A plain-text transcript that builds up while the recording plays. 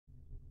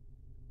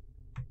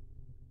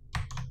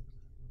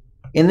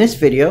In this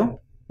video,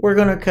 we're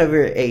going to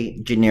cover a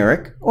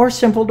generic or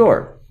simple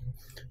door.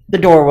 The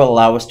door will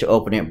allow us to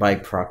open it by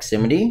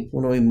proximity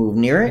when we move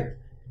near it.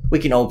 We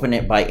can open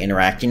it by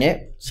interacting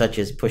it, such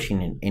as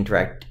pushing an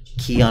interact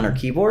key on our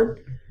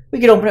keyboard.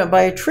 We can open it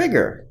by a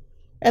trigger,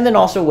 and then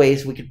also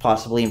ways we could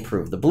possibly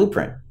improve the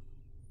blueprint.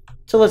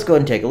 So let's go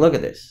ahead and take a look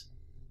at this.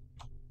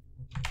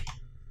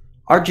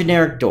 Our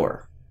generic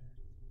door.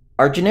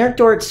 Our generic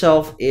door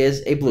itself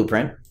is a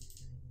blueprint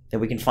that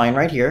we can find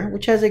right here,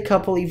 which has a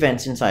couple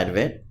events inside of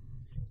it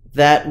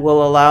that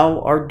will allow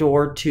our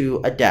door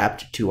to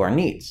adapt to our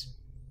needs.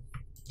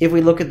 If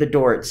we look at the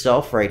door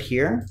itself right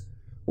here,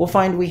 we'll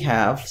find we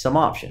have some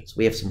options.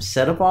 We have some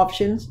setup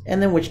options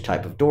and then which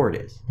type of door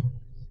it is.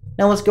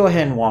 Now let's go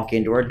ahead and walk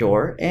into our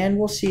door and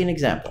we'll see an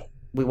example.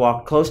 We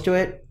walk close to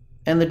it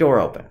and the door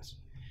opens.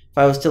 If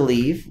I was to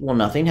leave, well,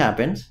 nothing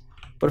happens.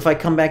 But if I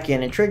come back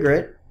in and trigger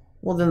it,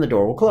 well, then the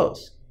door will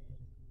close.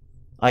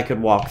 I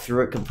could walk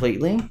through it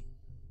completely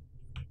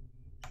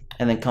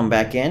and then come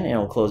back in and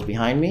it'll close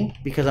behind me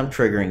because I'm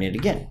triggering it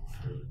again.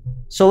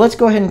 So let's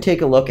go ahead and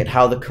take a look at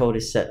how the code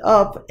is set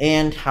up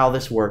and how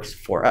this works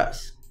for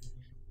us.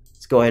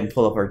 Let's go ahead and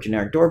pull up our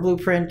generic door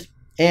blueprint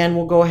and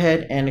we'll go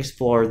ahead and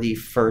explore the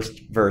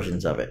first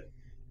versions of it.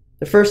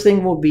 The first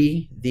thing will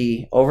be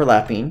the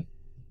overlapping,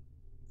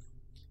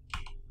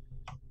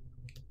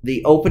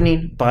 the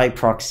opening by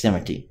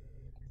proximity.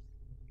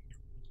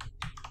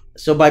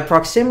 So by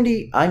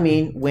proximity, I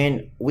mean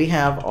when we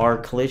have our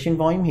collision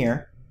volume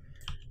here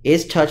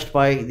is touched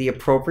by the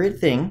appropriate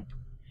thing,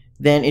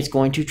 then it's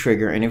going to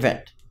trigger an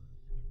event.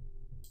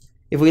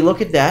 If we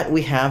look at that,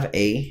 we have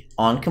a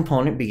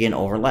onComponent begin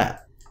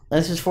overlap.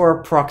 This is for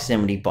our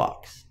proximity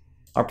box.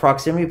 Our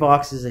proximity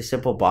box is a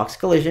simple box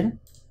collision.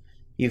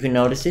 You can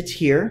notice it's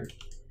here,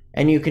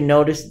 and you can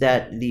notice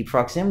that the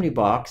proximity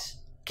box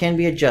can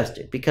be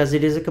adjusted because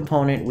it is a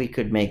component. We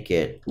could make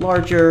it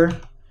larger,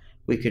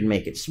 we could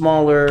make it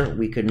smaller,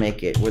 we could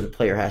make it where the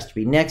player has to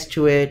be next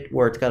to it,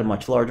 where it's got a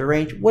much larger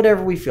range,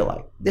 whatever we feel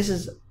like. This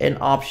is an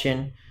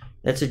option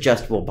that's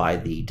adjustable by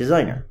the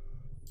designer.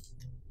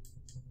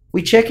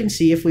 We check and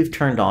see if we've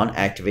turned on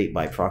activate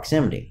by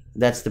proximity.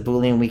 That's the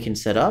Boolean we can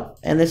set up,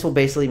 and this will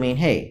basically mean,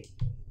 hey,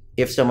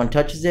 if someone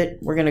touches it,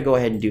 we're going to go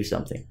ahead and do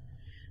something.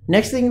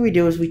 Next thing we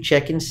do is we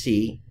check and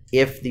see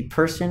if the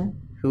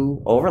person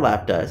who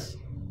overlapped us,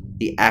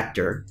 the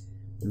actor,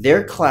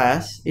 their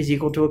class is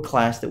equal to a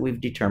class that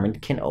we've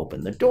determined can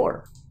open the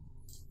door.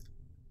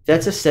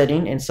 That's a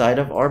setting inside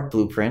of our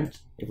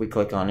blueprint. If we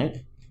click on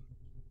it,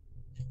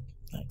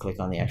 I click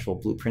on the actual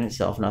blueprint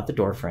itself, not the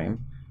door frame,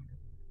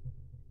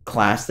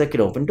 class that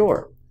could open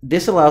door.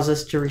 This allows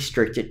us to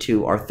restrict it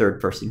to our third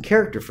person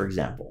character, for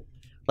example.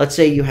 Let's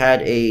say you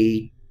had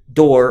a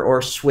door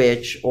or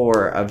switch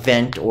or a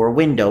vent or a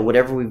window,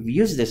 whatever we've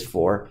used this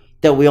for,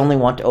 that we only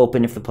want to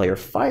open if the player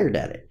fired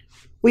at it.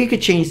 Well, you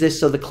could change this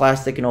so the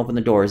class that can open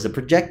the door is a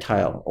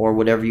projectile or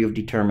whatever you've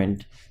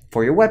determined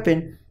for your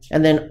weapon,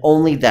 and then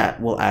only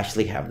that will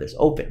actually have this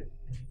open.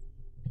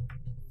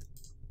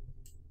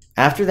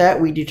 After that,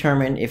 we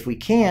determine if we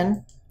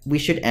can, we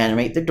should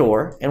animate the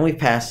door, and we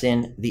pass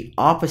in the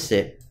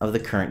opposite of the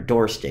current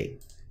door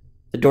state.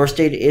 The door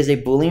state is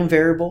a Boolean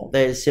variable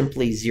that is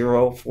simply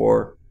 0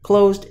 for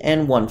closed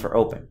and 1 for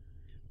open.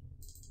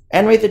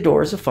 Animate the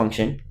door is a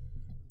function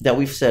that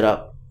we've set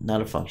up,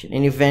 not a function,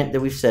 an event that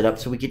we've set up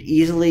so we could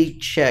easily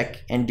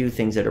check and do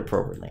things that are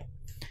appropriately.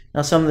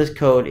 Now some of this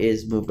code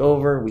is moved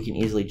over. We can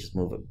easily just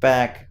move it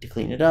back to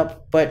clean it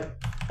up. But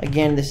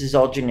again, this is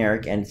all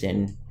generic and it's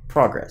in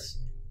progress.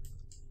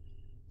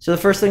 So the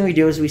first thing we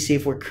do is we see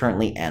if we're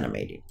currently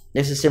animating.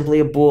 This is simply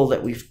a bool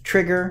that we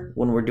trigger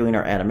when we're doing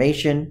our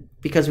animation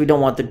because we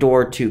don't want the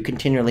door to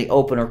continually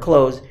open or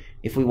close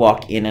if we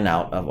walk in and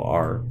out of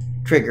our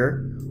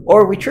trigger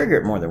or we trigger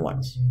it more than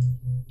once.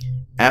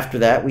 After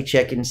that, we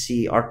check and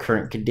see our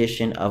current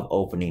condition of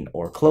opening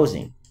or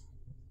closing.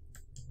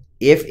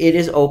 If it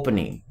is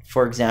opening,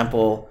 for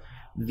example,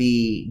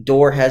 the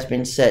door has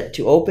been set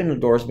to open, the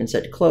door has been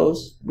set to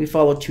close, we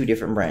follow two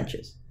different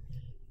branches.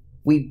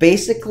 We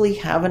basically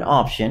have an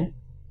option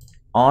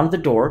on the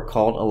door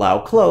called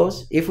allow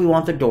close if we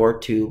want the door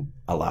to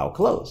allow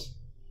close.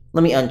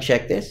 Let me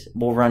uncheck this.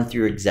 We'll run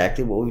through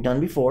exactly what we've done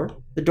before.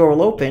 The door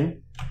will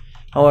open.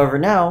 However,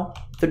 now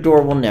the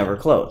door will never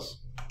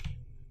close.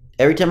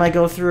 Every time I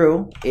go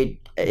through,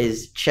 it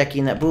is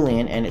checking that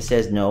Boolean and it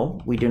says,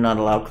 no, we do not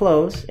allow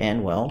close,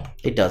 and well,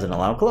 it doesn't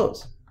allow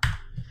close.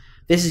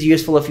 This is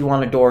useful if you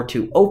want a door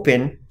to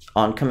open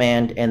on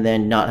command and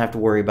then not have to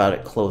worry about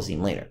it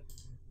closing later.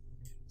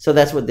 So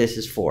that's what this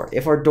is for.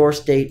 If our door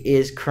state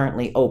is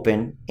currently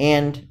open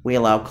and we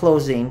allow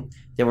closing,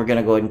 then we're going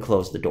to go ahead and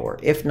close the door.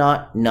 If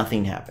not,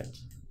 nothing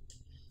happens.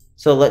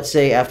 So let's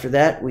say after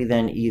that, we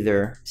then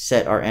either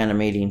set our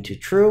animating to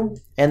true,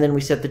 and then we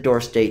set the door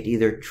state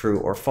either true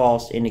or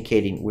false,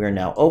 indicating we're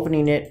now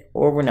opening it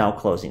or we're now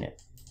closing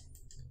it.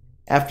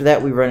 After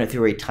that, we run it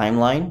through a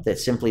timeline that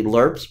simply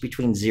lerps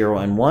between 0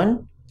 and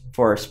 1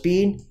 for our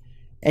speed,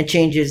 and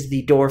changes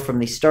the door from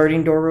the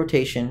starting door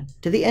rotation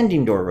to the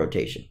ending door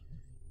rotation.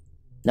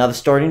 Now the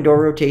starting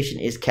door rotation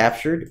is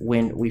captured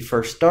when we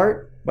first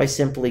start by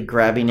simply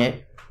grabbing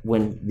it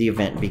when the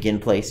event begin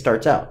play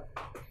starts out.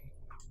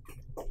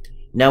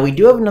 Now we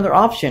do have another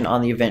option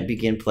on the event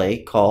begin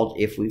play called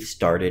if we've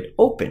started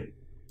open.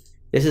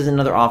 This is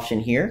another option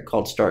here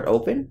called start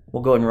open.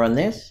 We'll go and run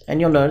this and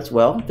you'll notice,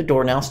 well, the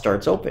door now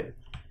starts open.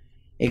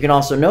 You can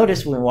also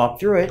notice when we walk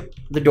through it,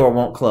 the door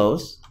won't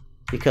close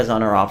because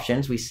on our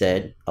options we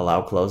said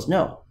allow close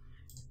no.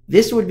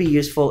 This would be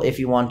useful if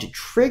you want to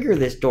trigger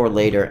this door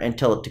later and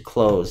tell it to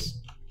close,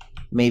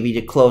 maybe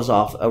to close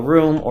off a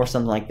room or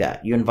something like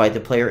that. You invite the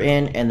player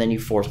in and then you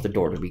force the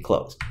door to be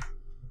closed.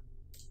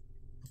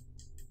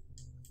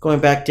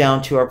 Going back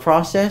down to our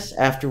process,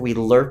 after we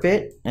lerp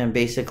it and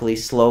basically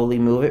slowly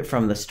move it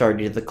from the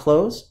starting to the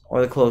close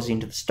or the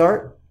closing to the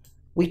start,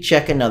 we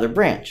check another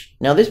branch.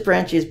 Now this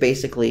branch is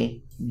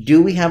basically,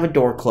 do we have a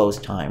door close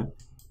time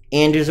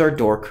and is our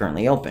door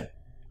currently open?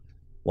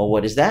 Well,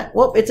 what is that?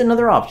 Well, it's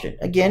another option.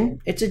 Again,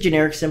 it's a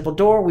generic simple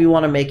door. We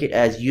want to make it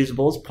as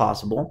usable as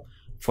possible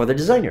for the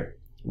designer.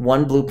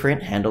 One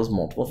blueprint handles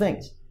multiple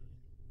things.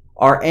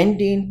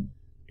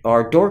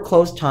 Our door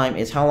close time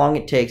is how long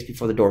it takes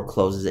before the door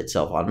closes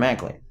itself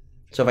automatically.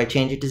 So if I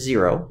change it to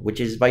 0, which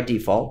is by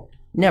default,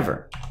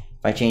 never.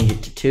 If I change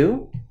it to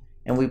 2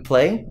 and we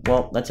play,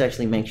 well, let's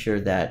actually make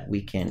sure that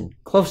we can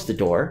close the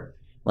door.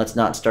 Let's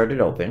not start it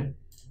open.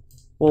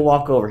 We'll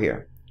walk over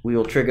here. We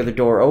will trigger the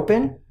door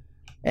open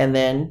and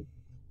then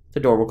the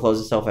door will close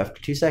itself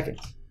after 2 seconds.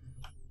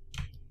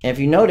 And if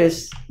you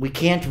notice, we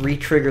can't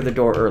re-trigger the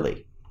door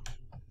early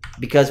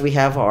because we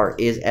have our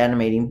is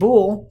animating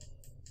bool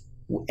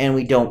and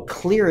we don't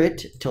clear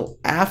it till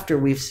after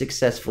we've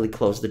successfully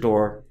closed the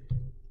door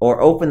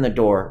or opened the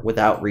door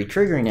without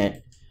re-triggering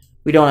it.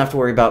 We don't have to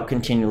worry about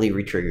continually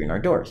re-triggering our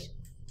doors.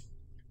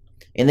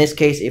 In this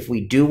case, if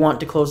we do want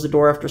to close the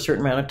door after a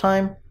certain amount of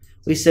time,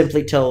 we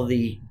simply tell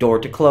the door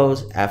to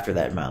close after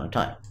that amount of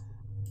time.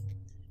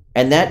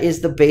 And that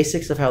is the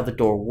basics of how the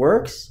door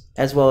works,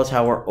 as well as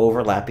how our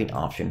overlapping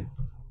option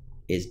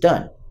is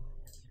done.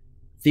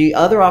 The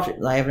other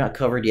options I have not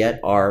covered yet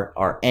are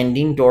our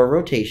ending door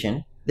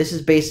rotation. This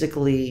is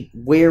basically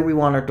where we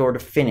want our door to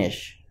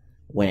finish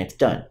when it's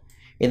done.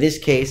 In this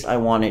case, I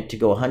want it to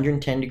go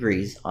 110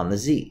 degrees on the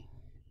Z.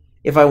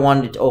 If I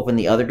wanted it to open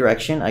the other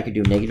direction, I could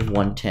do negative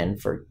 110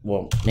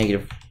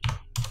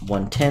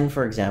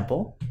 for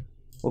example.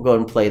 We'll go ahead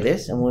and play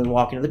this, and when we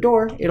walk into the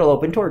door, it'll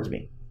open towards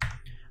me.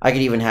 I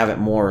could even have it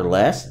more or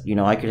less. You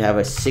know, I could have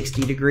a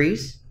 60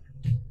 degrees,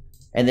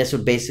 and this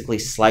would basically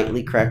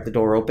slightly crack the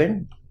door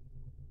open.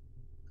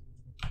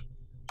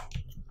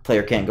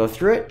 Player can't go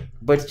through it,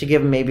 but it's to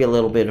give them maybe a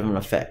little bit of an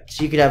effect.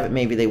 So you could have it,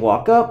 maybe they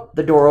walk up,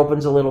 the door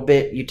opens a little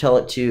bit, you tell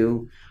it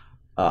to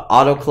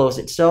auto close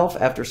itself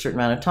after a certain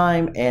amount of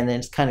time, and then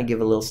just kind of give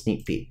a little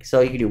sneak peek.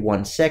 So you could do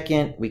 1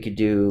 second, we could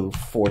do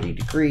 40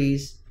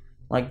 degrees,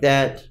 like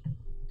that.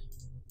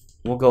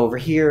 We'll go over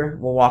here,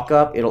 we'll walk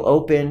up, it'll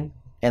open,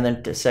 and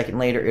then a second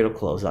later, it'll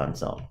close on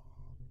its own.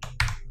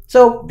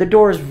 So the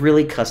door is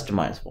really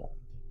customizable.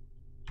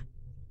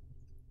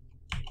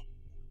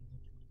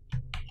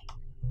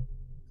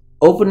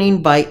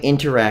 Opening by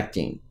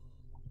interacting.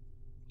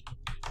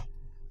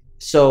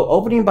 So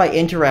opening by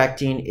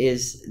interacting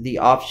is the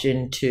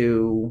option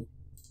to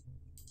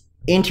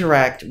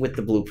interact with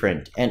the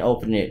blueprint and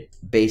open it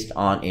based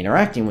on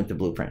interacting with the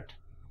blueprint.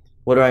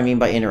 What do I mean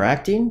by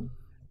interacting?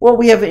 Well,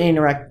 we have an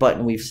interact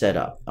button we've set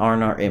up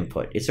on our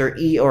input. It's our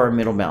E or our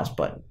middle mouse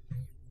button.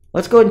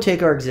 Let's go ahead and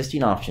take our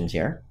existing options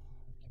here.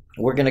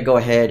 We're going to go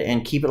ahead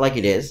and keep it like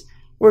it is.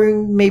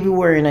 Maybe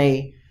we're in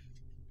a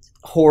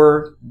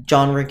horror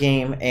genre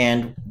game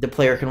and the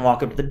player can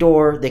walk up to the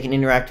door, they can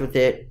interact with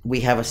it. We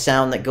have a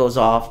sound that goes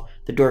off,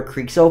 the door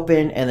creaks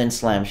open and then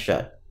slams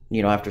shut,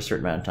 you know, after a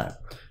certain amount of time.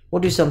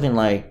 We'll do something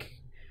like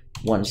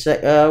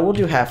we'll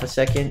do half a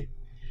second.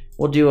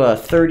 We'll do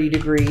 30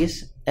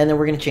 degrees and then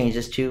we're going to change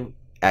this to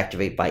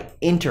activate by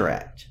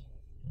interact.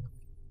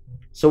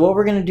 So what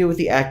we're going to do with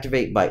the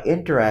activate by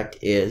interact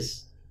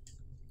is,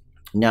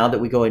 now that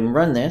we go ahead and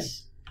run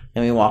this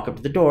and we walk up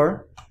to the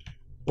door,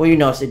 well, you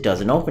notice it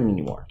doesn't open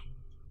anymore.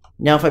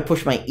 Now if I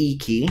push my E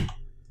key,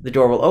 the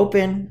door will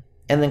open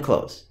and then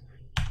close.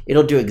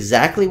 It'll do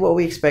exactly what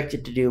we expect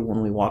it to do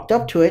when we walked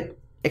up to it,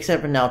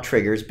 except it now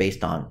triggers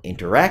based on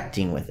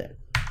interacting with it.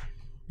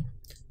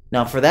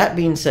 Now for that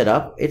being set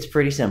up, it's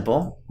pretty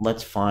simple.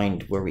 Let's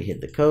find where we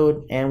hid the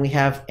code, and we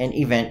have an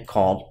event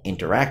called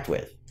interact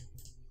with.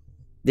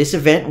 This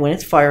event, when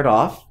it's fired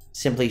off,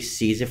 simply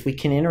sees if we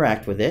can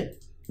interact with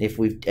it.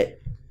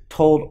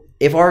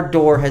 If our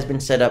door has been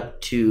set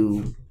up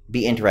to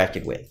be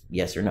interacted with,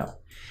 yes or no.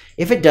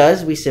 If it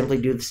does, we simply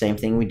do the same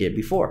thing we did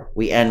before.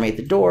 We animate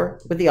the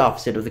door with the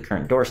opposite of the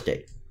current door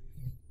state.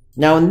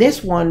 Now in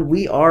this one,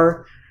 we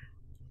are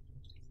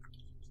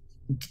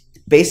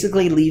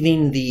basically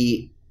leaving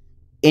the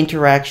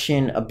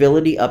interaction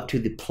ability up to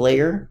the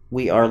player.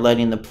 We are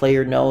letting the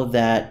player know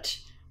that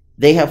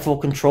they have full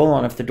control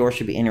on if the door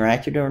should be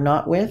interacted or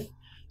not with.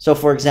 So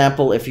for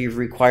example, if you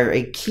require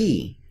a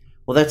key,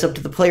 well, that's up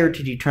to the player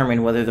to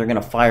determine whether they're going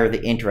to fire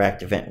the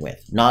interact event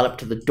with, not up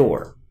to the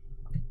door.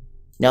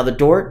 Now the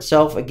door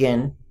itself,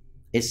 again,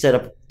 is set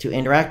up to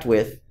interact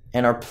with,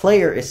 and our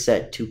player is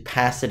set to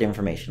pass that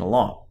information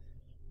along.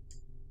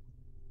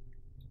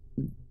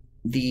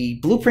 The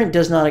blueprint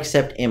does not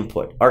accept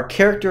input. Our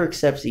character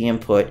accepts the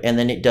input, and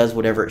then it does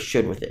whatever it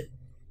should with it.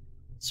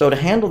 So to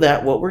handle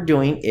that, what we're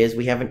doing is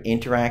we have an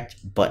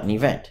interact button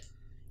event.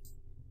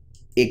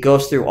 It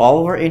goes through all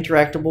of our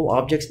interactable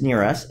objects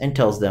near us and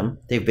tells them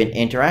they've been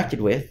interacted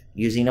with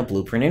using a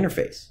blueprint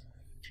interface.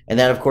 And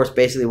that, of course,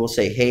 basically will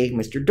say, hey,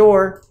 Mr.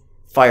 Door,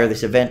 fire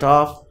this event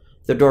off.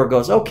 The door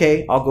goes,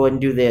 okay, I'll go ahead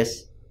and do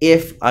this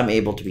if I'm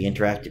able to be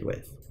interacted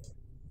with.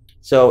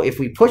 So if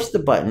we push the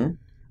button,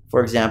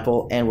 for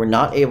example, and we're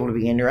not able to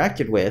be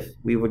interacted with,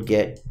 we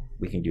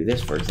can do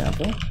this, for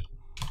example.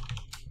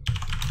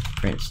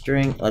 Print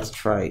string. Let's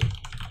try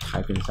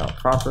typing this out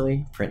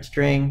properly. Print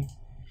string.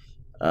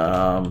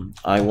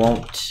 I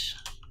won't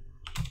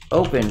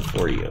open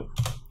for you.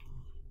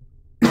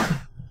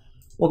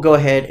 We'll go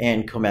ahead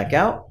and come back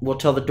out. We'll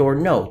tell the door,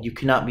 no, you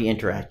cannot be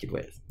interacted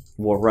with.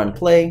 We'll run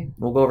play.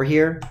 We'll go over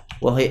here.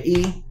 We'll hit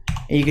E.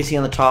 And you can see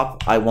on the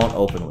top, I won't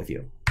open with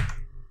you.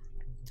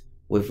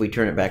 If we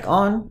turn it back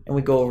on and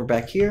we go over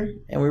back here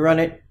and we run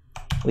it,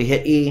 we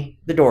hit E,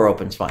 the door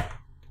opens fine.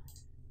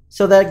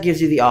 So that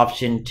gives you the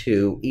option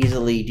to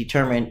easily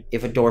determine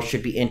if a door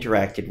should be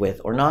interacted with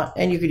or not.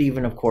 And you could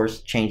even, of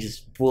course, change this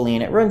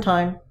Boolean at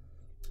runtime.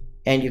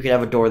 And you could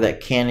have a door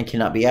that can and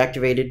cannot be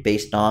activated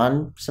based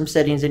on some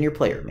settings in your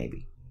player,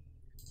 maybe.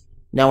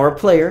 Now our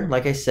player,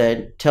 like I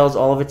said, tells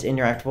all of its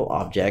interactable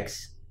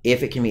objects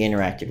if it can be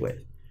interacted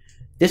with.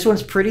 This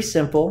one's pretty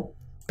simple.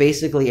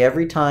 Basically,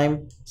 every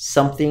time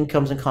something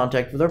comes in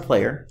contact with our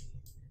player,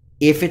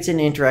 if it's an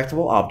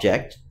interactable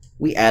object,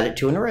 we add it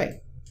to an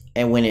array.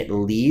 And when it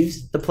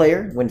leaves the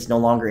player, when it's no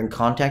longer in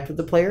contact with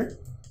the player,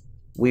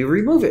 we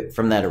remove it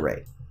from that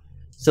array.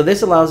 So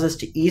this allows us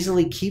to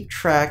easily keep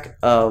track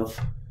of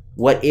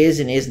what is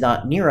and is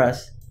not near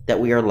us that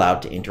we are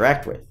allowed to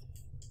interact with.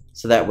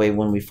 So that way,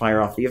 when we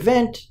fire off the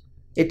event,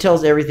 it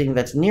tells everything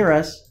that's near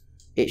us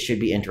it should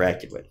be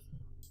interacted with.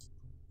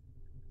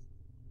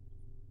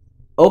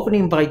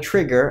 Opening by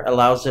trigger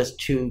allows us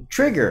to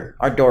trigger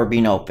our door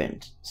being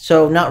opened.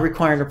 So not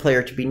requiring a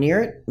player to be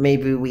near it.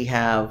 Maybe we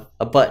have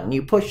a button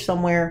you push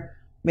somewhere.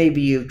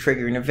 Maybe you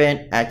trigger an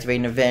event, activate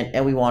an event,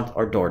 and we want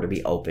our door to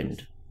be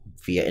opened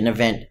via an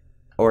event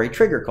or a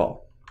trigger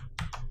call.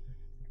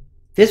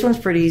 This one's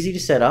pretty easy to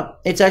set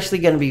up. It's actually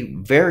going to be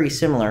very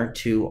similar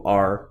to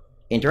our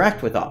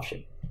interact with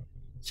option.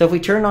 So if we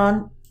turn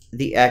on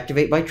the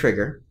activate by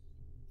trigger,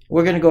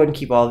 we're going to go ahead and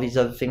keep all these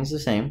other things the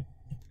same.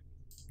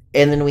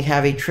 And then we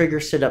have a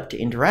trigger set up to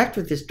interact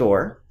with this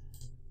door.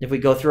 If we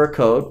go through our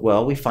code,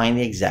 well, we find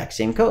the exact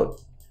same code.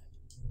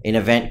 An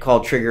event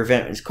called trigger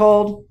event is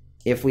called.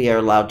 If we are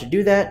allowed to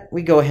do that,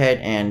 we go ahead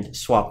and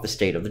swap the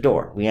state of the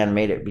door. We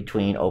animate it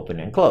between open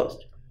and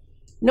closed.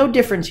 No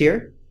difference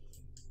here.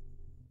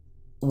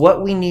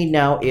 What we need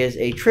now is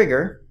a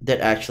trigger that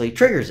actually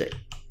triggers it.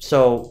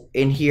 So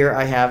in here,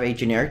 I have a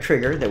generic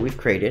trigger that we've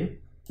created.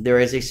 There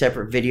is a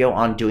separate video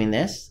on doing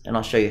this, and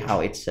I'll show you how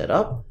it's set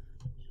up.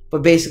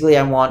 But basically,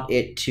 I want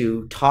it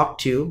to talk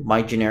to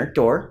my generic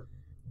door,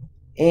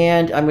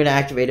 and I'm going to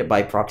activate it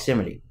by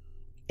proximity.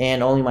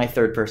 And only my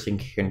third-person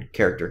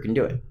character can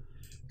do it.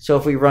 So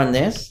if we run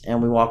this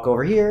and we walk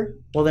over here,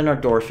 well, then our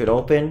door should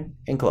open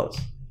and close.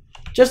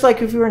 Just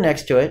like if we were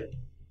next to it,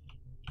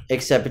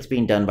 except it's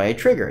being done by a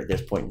trigger at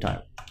this point in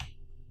time.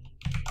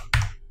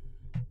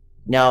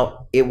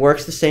 Now, it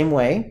works the same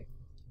way.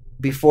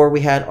 Before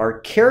we had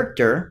our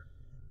character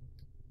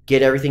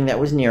get everything that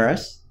was near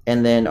us,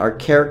 and then our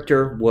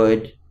character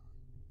would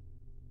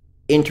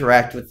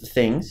interact with the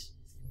things.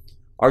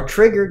 Our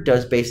trigger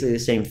does basically the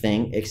same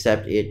thing,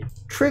 except it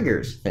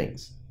triggers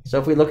things. So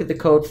if we look at the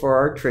code for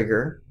our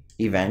trigger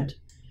event,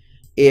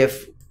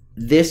 if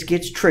this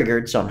gets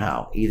triggered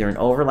somehow, either an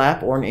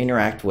overlap or an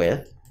interact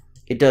with,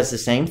 it does the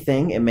same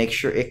thing and makes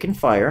sure it can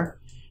fire.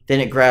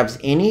 Then it grabs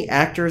any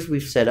actors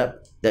we've set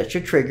up that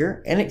should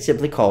trigger, and it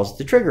simply calls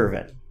the trigger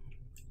event.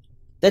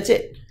 That's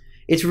it.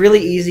 It's really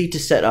easy to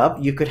set up.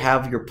 You could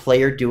have your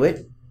player do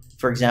it,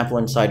 for example,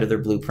 inside of their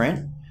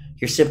blueprint.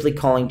 You're simply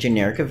calling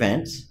generic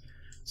events.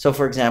 So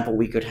for example,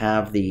 we could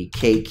have the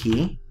K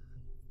key.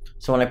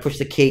 So when I push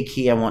the K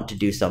key, I want to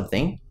do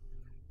something.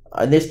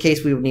 In this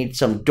case, we would need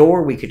some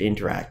door we could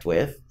interact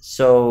with.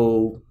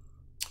 So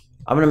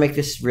I'm going to make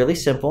this really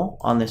simple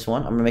on this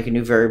one. I'm going to make a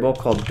new variable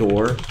called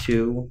door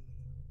to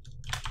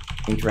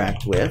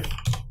interact with.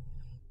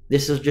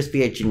 This will just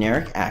be a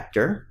generic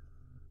actor.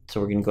 So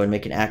we're going to go and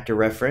make an actor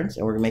reference,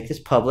 and we're going to make this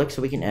public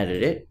so we can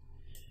edit it.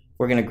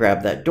 We're going to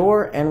grab that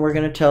door, and we're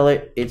going to tell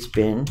it it's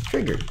been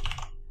triggered.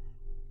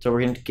 So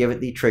we're going to give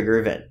it the trigger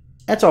event.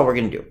 That's all we're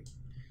going to do.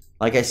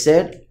 Like I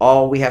said,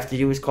 all we have to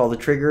do is call the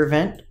trigger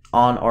event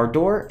on our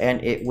door,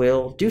 and it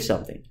will do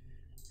something.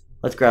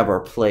 Let's grab our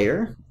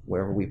player,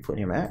 wherever we put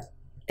him at,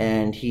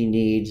 and he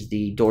needs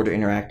the door to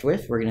interact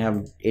with. We're going to have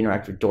him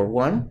interact with door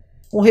 1.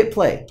 We'll hit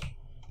play.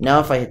 Now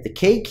if I hit the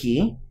K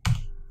key,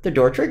 the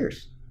door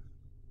triggers.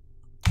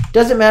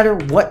 Doesn't matter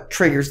what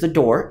triggers the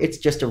door. It's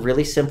just a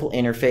really simple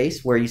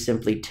interface where you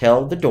simply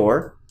tell the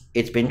door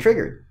it's been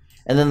triggered.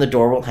 And then the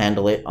door will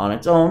handle it on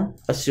its own,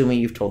 assuming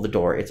you've told the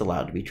door it's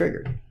allowed to be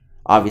triggered.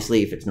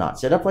 Obviously, if it's not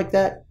set up like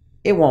that,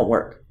 it won't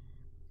work.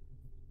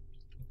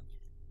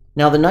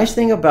 Now, the nice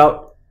thing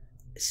about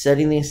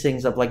setting these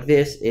things up like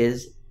this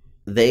is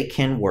they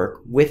can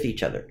work with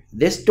each other.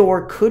 This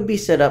door could be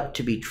set up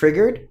to be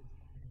triggered,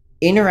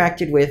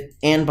 interacted with,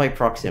 and by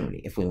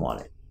proximity if we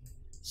wanted.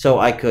 So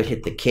I could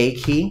hit the K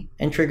key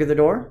and trigger the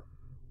door.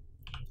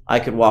 I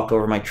could walk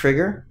over my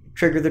trigger,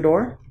 trigger the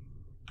door.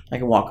 I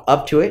can walk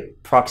up to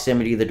it,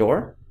 proximity the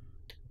door.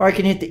 Or I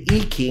can hit the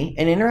E key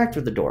and interact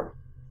with the door.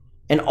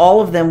 And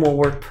all of them will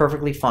work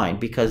perfectly fine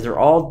because they're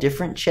all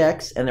different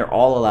checks and they're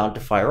all allowed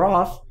to fire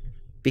off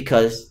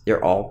because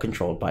they're all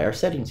controlled by our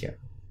settings here.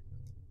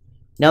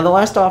 Now the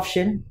last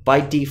option by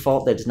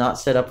default that is not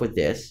set up with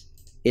this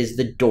is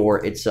the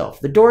door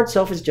itself. The door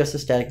itself is just a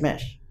static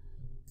mesh.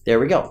 There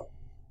we go.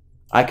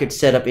 I could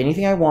set up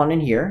anything I want in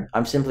here.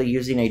 I'm simply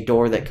using a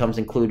door that comes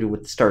included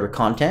with the starter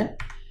content,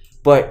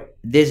 but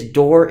this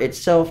door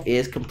itself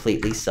is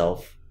completely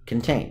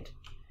self-contained.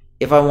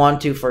 If I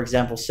want to, for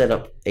example, set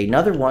up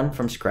another one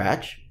from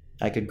scratch,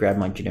 I could grab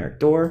my generic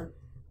door,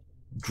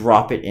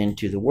 drop it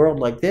into the world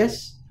like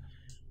this.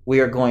 We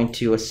are going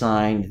to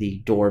assign the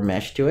door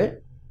mesh to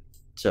it.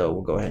 So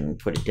we'll go ahead and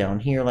put it down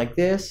here like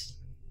this.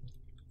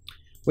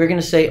 We're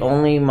going to say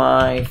only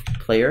my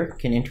player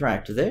can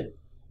interact with it.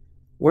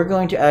 We're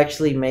going to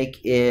actually make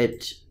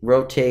it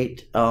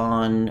rotate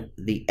on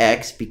the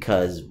X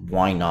because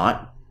why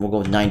not? We'll go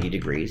with 90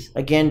 degrees.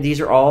 Again, these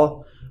are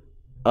all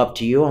up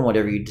to you on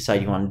whatever you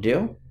decide you want to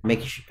do.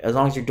 As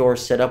long as your door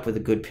is set up with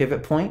a good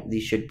pivot point,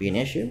 these shouldn't be an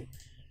issue.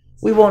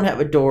 We won't have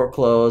a door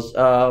closed.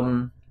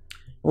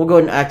 We'll go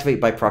ahead and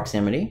activate by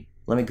proximity.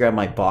 Let me grab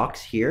my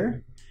box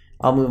here.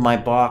 I'll move my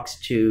box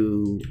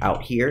to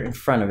out here in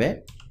front of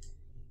it.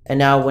 And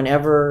now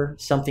whenever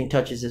something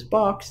touches this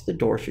box, the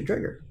door should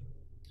trigger.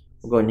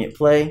 We'll go ahead and hit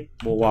play.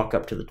 We'll walk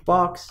up to the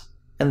box.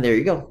 And there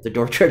you go. The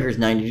door triggers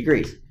 90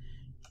 degrees.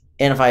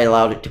 And if I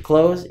allowed it to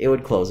close, it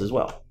would close as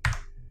well.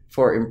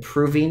 For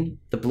improving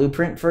the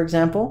blueprint, for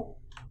example,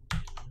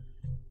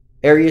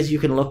 areas you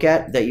can look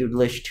at that you'd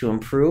wish to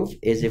improve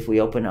is if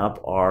we open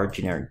up our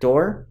generic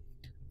door.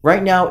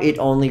 Right now, it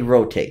only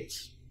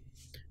rotates.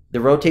 The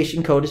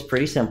rotation code is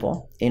pretty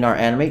simple. In our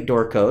animate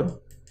door code,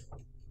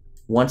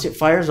 once it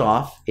fires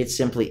off, it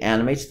simply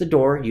animates the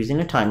door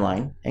using a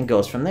timeline and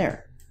goes from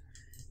there.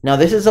 Now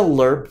this is a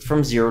lerp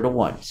from 0 to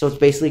 1. So it's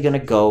basically going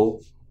to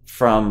go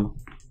from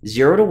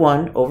 0 to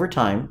 1 over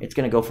time. It's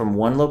going to go from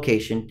one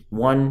location,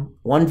 one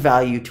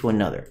value to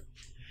another.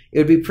 It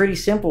would be pretty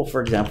simple,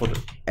 for example,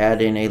 to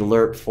add in a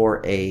lerp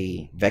for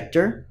a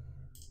vector.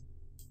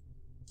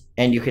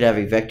 And you could have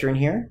a vector in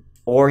here.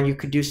 Or you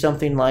could do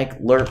something like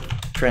lerp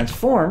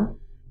transform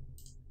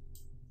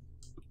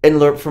and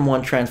lerp from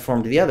one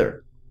transform to the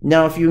other.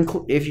 Now if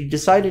you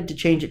decided to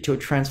change it to a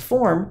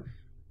transform,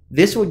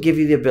 this would give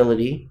you the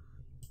ability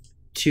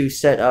to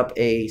set up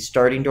a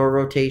starting door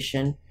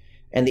rotation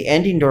and the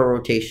ending door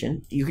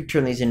rotation. You could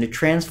turn these into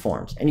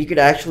transforms, and you could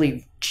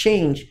actually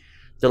change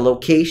the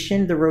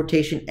location, the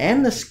rotation,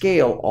 and the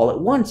scale all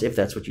at once if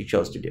that's what you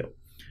chose to do.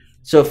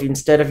 So if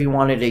instead of you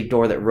wanted a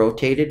door that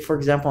rotated, for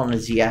example, on a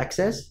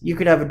z-axis, you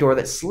could have a door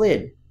that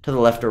slid to the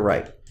left or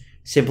right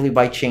simply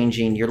by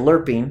changing your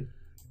lerping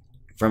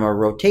from a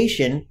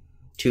rotation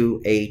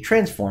to a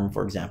transform,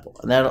 for example.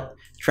 And that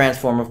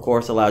transform, of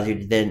course, allows you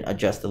to then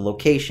adjust the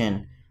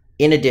location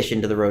in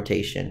addition to the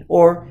rotation,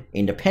 or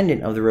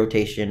independent of the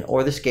rotation,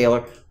 or the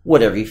scalar,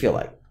 whatever you feel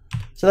like.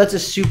 So that's a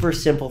super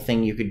simple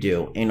thing you could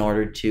do in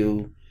order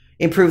to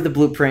improve the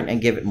blueprint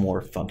and give it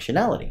more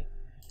functionality.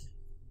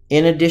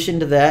 In addition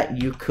to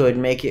that, you could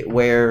make it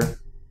where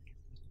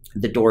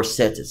the door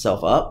sets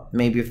itself up,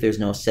 maybe if there's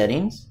no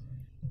settings.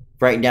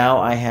 Right now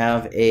I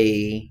have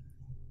a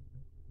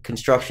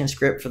construction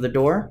script for the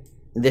door.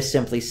 This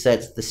simply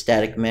sets the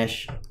static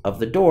mesh of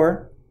the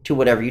door to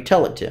whatever you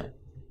tell it to.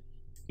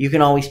 You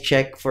can always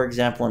check, for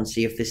example, and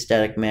see if this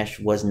static mesh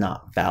was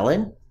not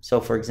valid.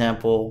 So for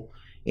example,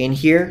 in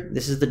here,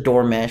 this is the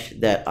door mesh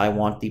that I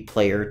want the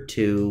player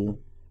to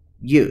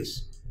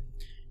use.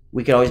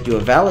 We can always do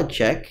a valid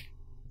check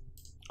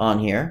on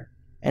here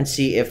and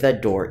see if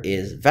that door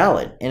is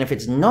valid. And if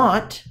it's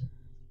not,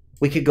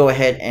 we could go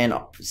ahead and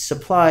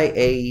supply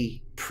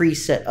a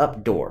preset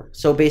up door.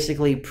 So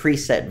basically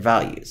preset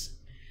values.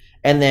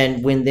 And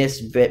then when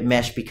this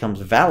mesh becomes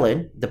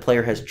valid, the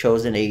player has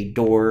chosen a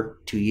door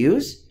to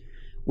use.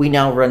 We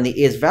now run the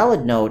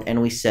isValid node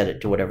and we set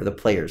it to whatever the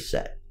player's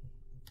set.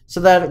 So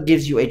that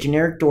gives you a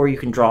generic door you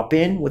can drop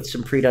in with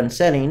some pre-done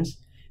settings.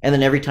 And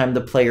then every time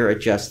the player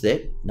adjusts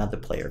it, not the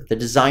player, the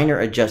designer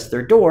adjusts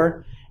their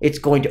door, it's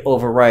going to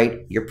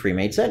overwrite your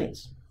pre-made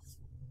settings.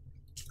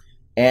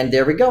 And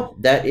there we go.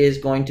 That is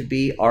going to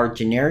be our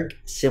generic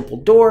simple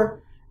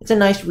door. It's a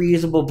nice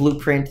reusable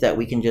blueprint that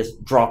we can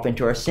just drop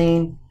into our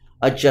scene,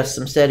 adjust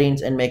some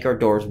settings, and make our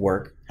doors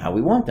work how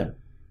we want them.